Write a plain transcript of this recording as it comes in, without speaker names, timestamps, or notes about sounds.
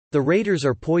The Raiders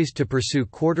are poised to pursue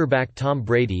quarterback Tom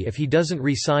Brady if he doesn't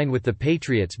re-sign with the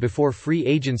Patriots before free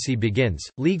agency begins,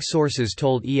 league sources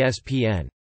told ESPN.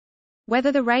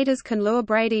 Whether the Raiders can lure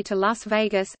Brady to Las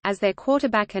Vegas, as their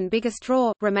quarterback and biggest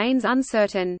draw, remains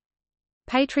uncertain.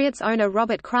 Patriots owner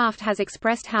Robert Kraft has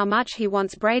expressed how much he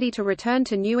wants Brady to return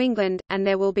to New England, and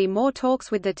there will be more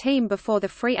talks with the team before the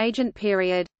free agent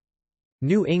period.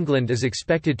 New England is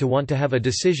expected to want to have a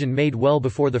decision made well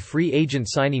before the free agent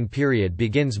signing period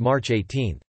begins March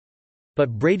 18.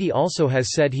 But Brady also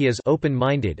has said he is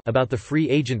open-minded about the free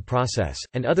agent process,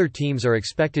 and other teams are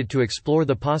expected to explore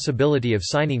the possibility of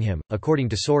signing him, according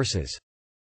to sources.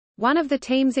 One of the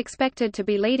teams expected to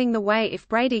be leading the way if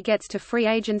Brady gets to free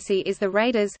agency is the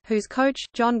Raiders, whose coach,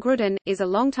 John Gruden, is a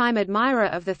longtime admirer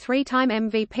of the three-time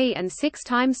MVP and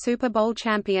six-time Super Bowl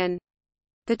champion.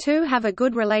 The two have a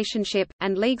good relationship,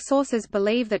 and league sources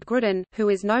believe that Gruden, who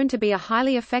is known to be a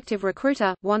highly effective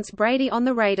recruiter, wants Brady on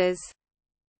the Raiders.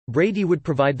 Brady would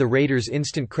provide the Raiders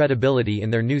instant credibility in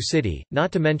their new city,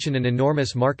 not to mention an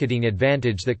enormous marketing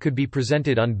advantage that could be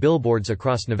presented on billboards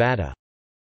across Nevada.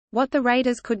 What the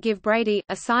Raiders could give Brady,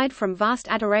 aside from vast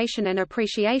adoration and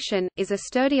appreciation, is a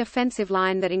sturdy offensive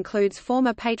line that includes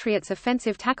former Patriots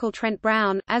offensive tackle Trent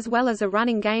Brown, as well as a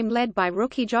running game led by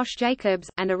rookie Josh Jacobs,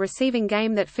 and a receiving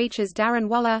game that features Darren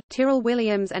Waller, Tyrell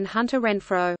Williams and Hunter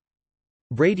Renfrow.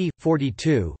 Brady,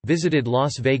 42, visited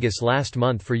Las Vegas last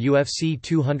month for UFC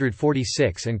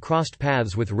 246 and crossed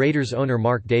paths with Raiders owner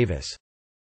Mark Davis.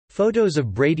 Photos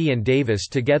of Brady and Davis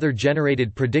together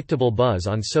generated predictable buzz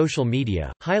on social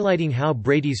media, highlighting how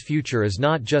Brady's future is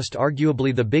not just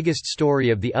arguably the biggest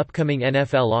story of the upcoming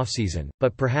NFL offseason,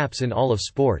 but perhaps in all of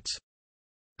sports.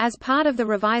 As part of the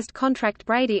revised contract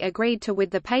Brady agreed to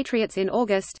with the Patriots in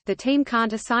August, the team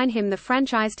can't assign him the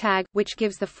franchise tag, which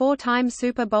gives the four-time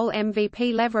Super Bowl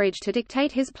MVP leverage to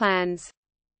dictate his plans.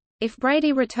 If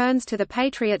Brady returns to the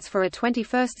Patriots for a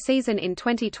 21st season in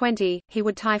 2020, he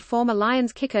would tie former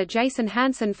Lions kicker Jason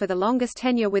Hanson for the longest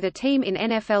tenure with a team in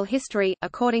NFL history,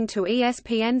 according to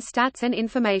ESPN Stats and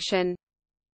Information.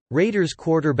 Raiders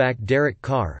quarterback Derek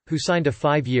Carr, who signed a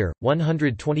 5-year,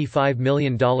 $125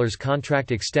 million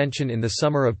contract extension in the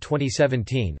summer of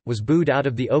 2017, was booed out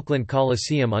of the Oakland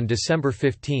Coliseum on December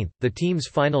 15, the team's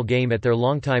final game at their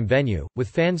longtime venue, with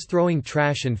fans throwing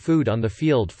trash and food on the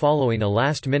field following a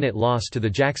last-minute loss to the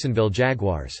Jacksonville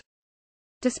Jaguars.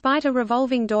 Despite a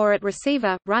revolving door at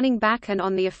receiver, running back and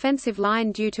on the offensive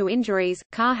line due to injuries,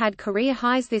 Carr had career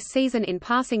highs this season in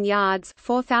passing yards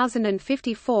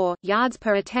 4,054, yards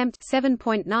per attempt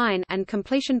 7.9, and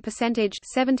completion percentage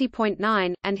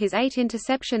 70.9, and his 8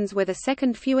 interceptions were the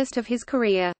second fewest of his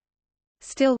career.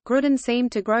 Still, Gruden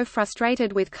seemed to grow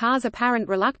frustrated with Carr's apparent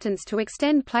reluctance to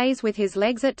extend plays with his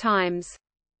legs at times.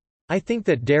 "I think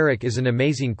that Derek is an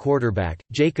amazing quarterback,"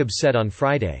 Jacobs said on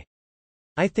Friday.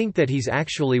 "I think that he's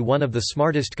actually one of the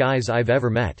smartest guys I've ever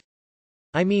met.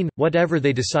 I mean, whatever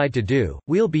they decide to do,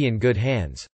 we'll be in good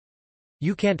hands.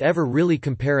 You can't ever really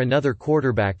compare another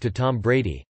quarterback to Tom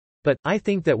Brady. But, I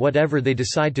think that whatever they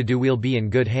decide to do we'll be in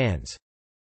good hands."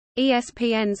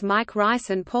 ESPN's Mike Rice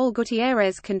and Paul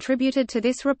Gutierrez contributed to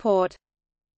this report.